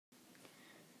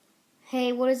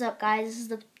Hey, what is up, guys? This is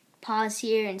the Pause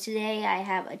here, and today I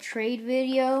have a trade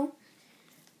video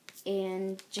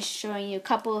and just showing you a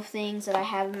couple of things that I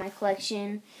have in my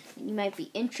collection that you might be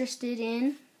interested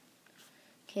in.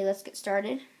 Okay, let's get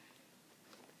started.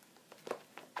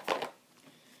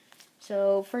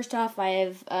 So first off, I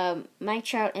have Mike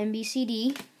Trout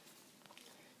NBCD.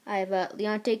 I have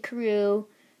Leonte Carroo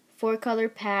 4-color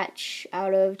patch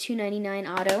out of 299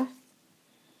 auto.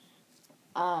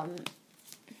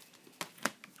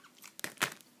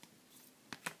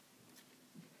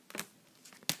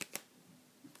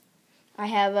 I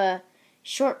have a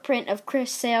short print of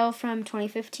Chris Sale from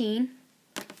 2015.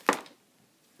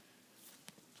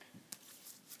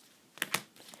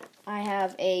 I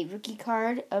have a rookie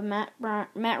card of Matt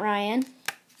Ryan.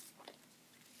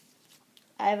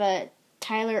 I have a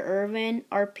Tyler Irvin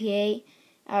RPA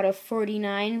out of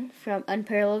 49 from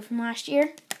Unparalleled from last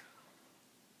year.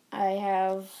 I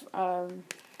have, let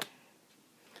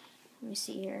me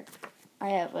see here. I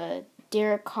have a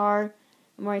Derek Carr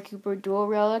Amari Cooper dual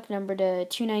relic numbered to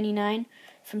 299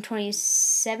 from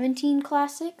 2017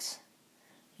 Classics.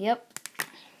 Yep.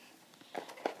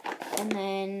 And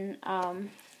then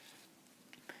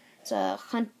it's a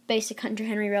basic Hunter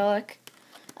Henry relic.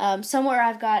 Somewhere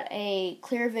I've got a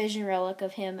Clear Vision relic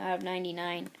of him out of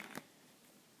 99.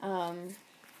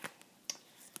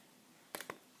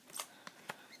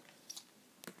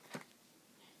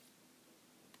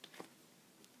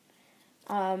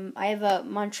 I have a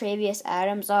Montravius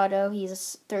Adams auto. He's a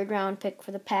third-round pick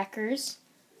for the Packers.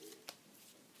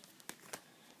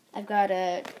 I've got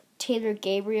a Taylor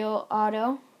Gabriel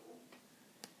auto,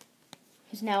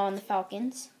 who's now on the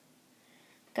Falcons.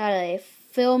 Got a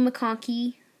Phil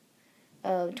McConkey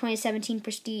 2017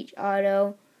 Prestige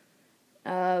auto.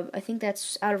 I think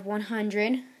that's out of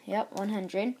 100. Yep,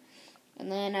 100.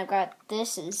 And then I've got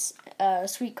this is a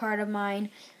sweet card of mine.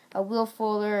 A Will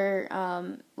Fuller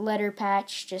letter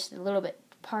patch, just a little bit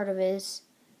part of his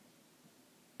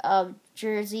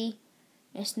jersey.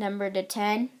 It's numbered to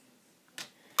 10.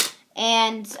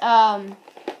 And I've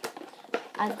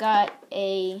got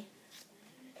a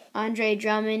Andre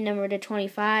Drummond numbered to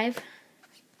 25.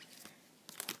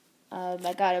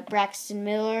 I got a Braxton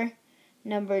Miller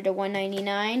numbered to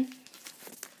 199.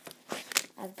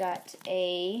 I've got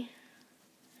a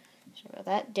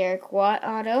Derek Watt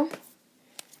auto.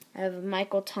 I have a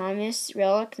Michael Thomas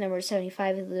relic, number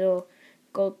 75, with little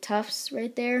gold tufts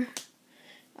right there.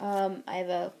 I have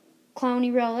a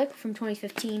Clowney relic from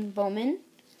 2015 Bowman.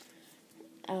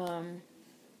 I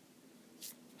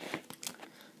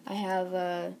have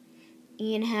a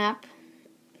Ian Happ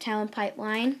Talent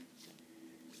Pipeline.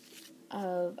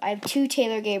 I have 2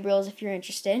 Taylor Gabriels if you're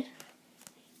interested.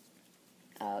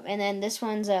 And then this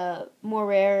one's a more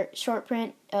rare short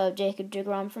print of Jacob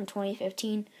deGrom from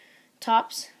 2015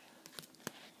 Topps.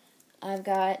 I've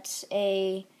got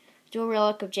a dual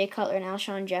relic of Jay Cutler and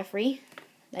Alshon Jeffrey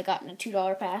that I got in a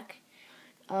 $2 pack.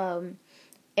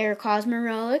 Eric Hosmer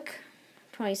relic,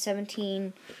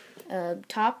 2017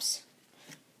 Topps.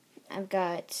 I've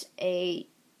got a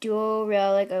dual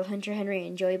relic of Hunter Henry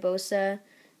and Joey Bosa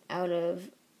out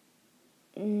of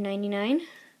 99.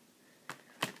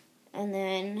 And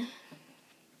then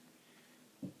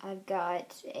I've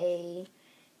got a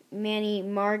Manny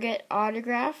Margot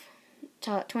autograph,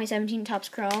 2017 Topps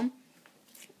Chrome.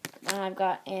 I've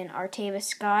got an Artavis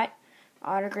Scott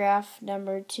autograph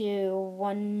numbered to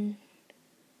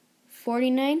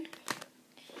 149.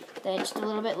 Then just a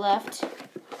little bit left.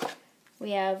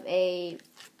 We have a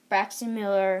Braxton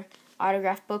Miller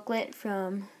autograph booklet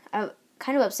from. I'm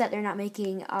kind of upset they're not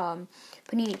making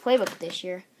Panini Playbook this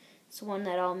year. It's one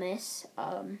that I'll miss.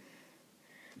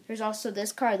 There's also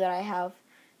this card that I have,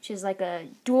 which is like a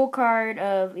dual card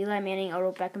of Eli Manning,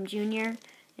 Odell Beckham Jr.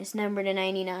 It's numbered to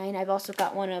 99. I've also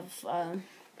got one of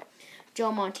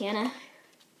Joe Montana,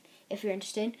 if you're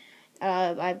interested.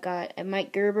 I've got a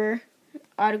Mike Gerber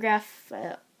autograph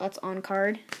that's on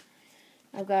card.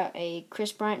 I've got a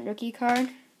Chris Bryant rookie card.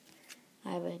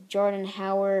 I have a Jordan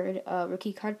Howard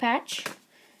rookie card patch.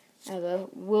 I have a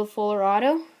Will Fuller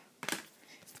auto.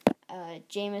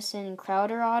 Jamison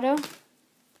Crowder auto.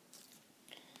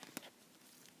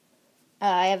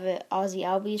 I have a Ozzie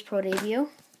Albies Pro Debut.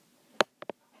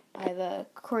 I have a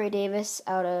Corey Davis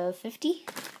out of 50.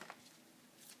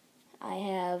 I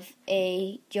have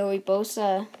a Joey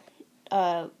Bosa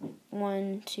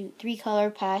 3-color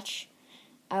patch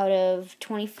out of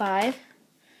 25.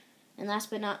 And last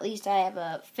but not least, I have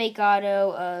a fake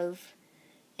auto of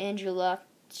Andrew Luck.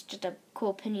 It's just a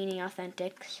cool Panini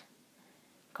Authentics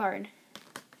card.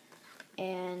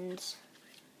 And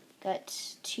got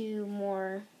 2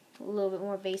 more, a little bit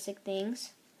more basic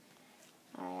things.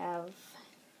 I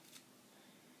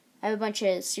have a bunch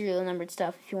of serial numbered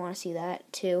stuff if you want to see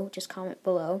that too. Just comment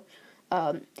below.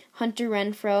 Hunter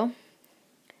Renfrow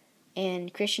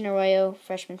and Christian Arroyo,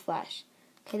 Freshman Flash.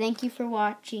 Okay, thank you for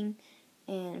watching,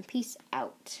 and peace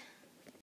out.